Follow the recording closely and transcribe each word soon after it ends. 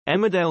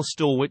Emmerdale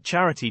stalwart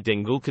Charity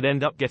Dingle could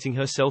end up getting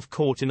herself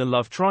caught in a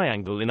love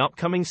triangle in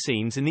upcoming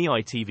scenes in the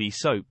ITV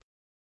soap.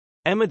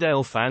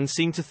 Emmerdale fans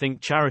seem to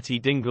think Charity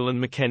Dingle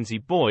and Mackenzie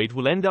Boyd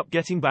will end up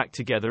getting back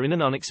together in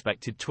an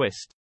unexpected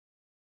twist.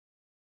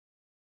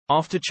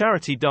 After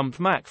Charity dumped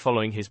Mac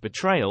following his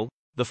betrayal,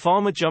 the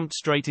farmer jumped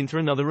straight into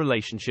another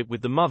relationship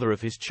with the mother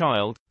of his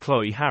child,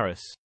 Chloe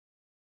Harris.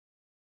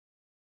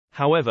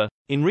 However,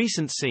 in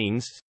recent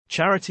scenes,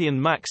 Charity and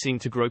Mac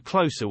seemed to grow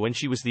closer when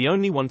she was the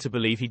only one to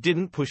believe he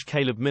didn't push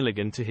Caleb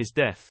Milligan to his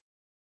death.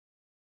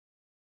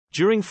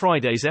 During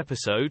Friday's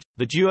episode,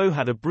 the duo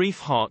had a brief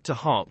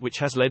heart-to-heart which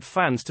has led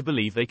fans to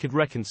believe they could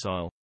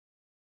reconcile.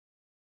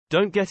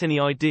 "Don't get any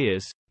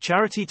ideas,"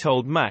 Charity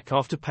told Mac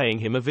after paying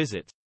him a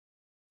visit.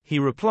 He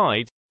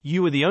replied,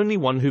 "You were the only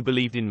one who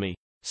believed in me,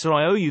 so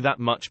I owe you that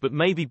much, but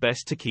maybe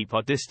best to keep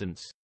our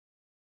distance."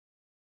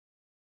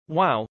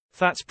 "Wow,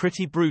 that's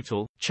pretty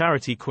brutal,"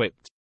 Charity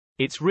quipped.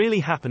 "It's really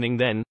happening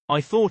then,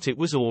 I thought it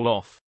was all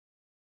off."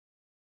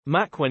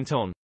 Mac went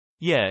on,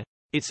 "Yeah,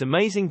 it's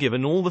amazing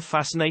given all the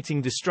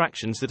fascinating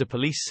distractions that a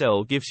police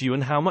cell gives you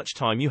and how much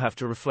time you have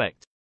to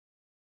reflect.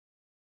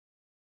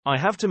 I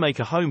have to make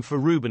a home for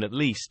Ruben at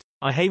least,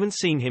 I haven't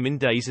seen him in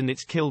days and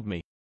it's killed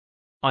me.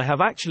 I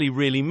have actually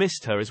really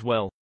missed her as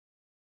well."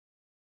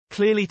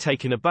 Clearly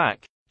taken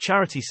aback,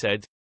 Charity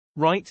said,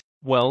 "Right,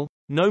 well,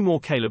 no more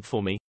Caleb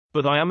for me,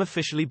 but I am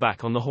officially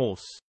back on the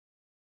horse.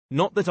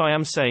 Not that I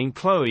am saying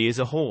Chloe is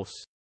a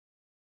horse.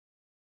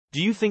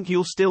 Do you think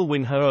you'll still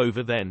win her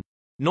over then?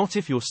 Not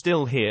if you're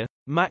still here,"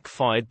 Mac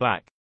fired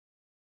back.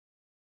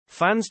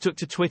 Fans took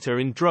to Twitter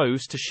in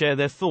droves to share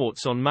their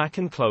thoughts on Mac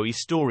and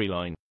Chloe's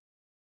storyline.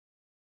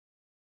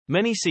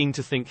 Many seem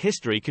to think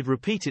history could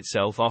repeat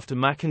itself after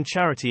Mac and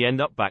Charity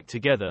end up back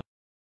together.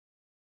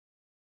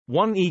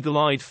 One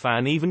eagle-eyed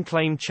fan even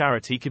claimed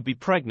Charity could be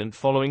pregnant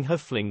following her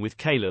fling with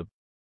Caleb.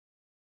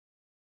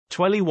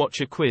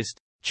 W0RK quizzed,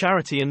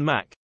 "Charity and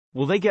Mac,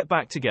 will they get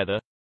back together?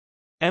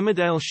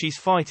 Emmerdale, she's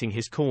fighting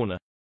his corner."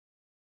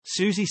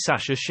 Susie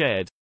Sasha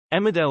shared,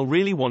 "Emmerdale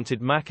really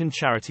wanted Mac and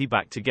Charity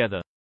back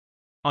together.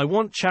 I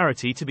want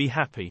Charity to be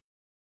happy."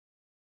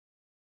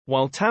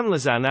 While Tan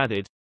Lazan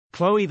added,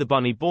 "Chloe the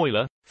bunny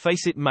boiler,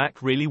 face it,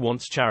 Mac really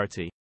wants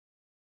Charity.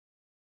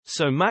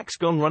 So Mac's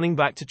gone running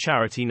back to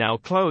Charity now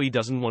Chloe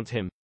doesn't want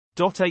him.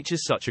 H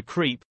is such a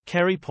creep,"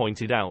 Kerry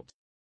pointed out.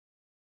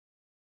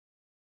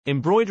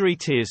 Embroidery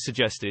Tears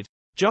suggested,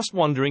 "Just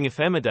wondering if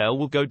Emmerdale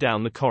will go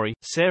down the Corey,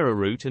 Sarah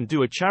route and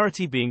do a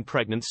Charity being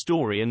pregnant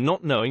story and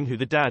not knowing who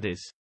the dad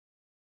is."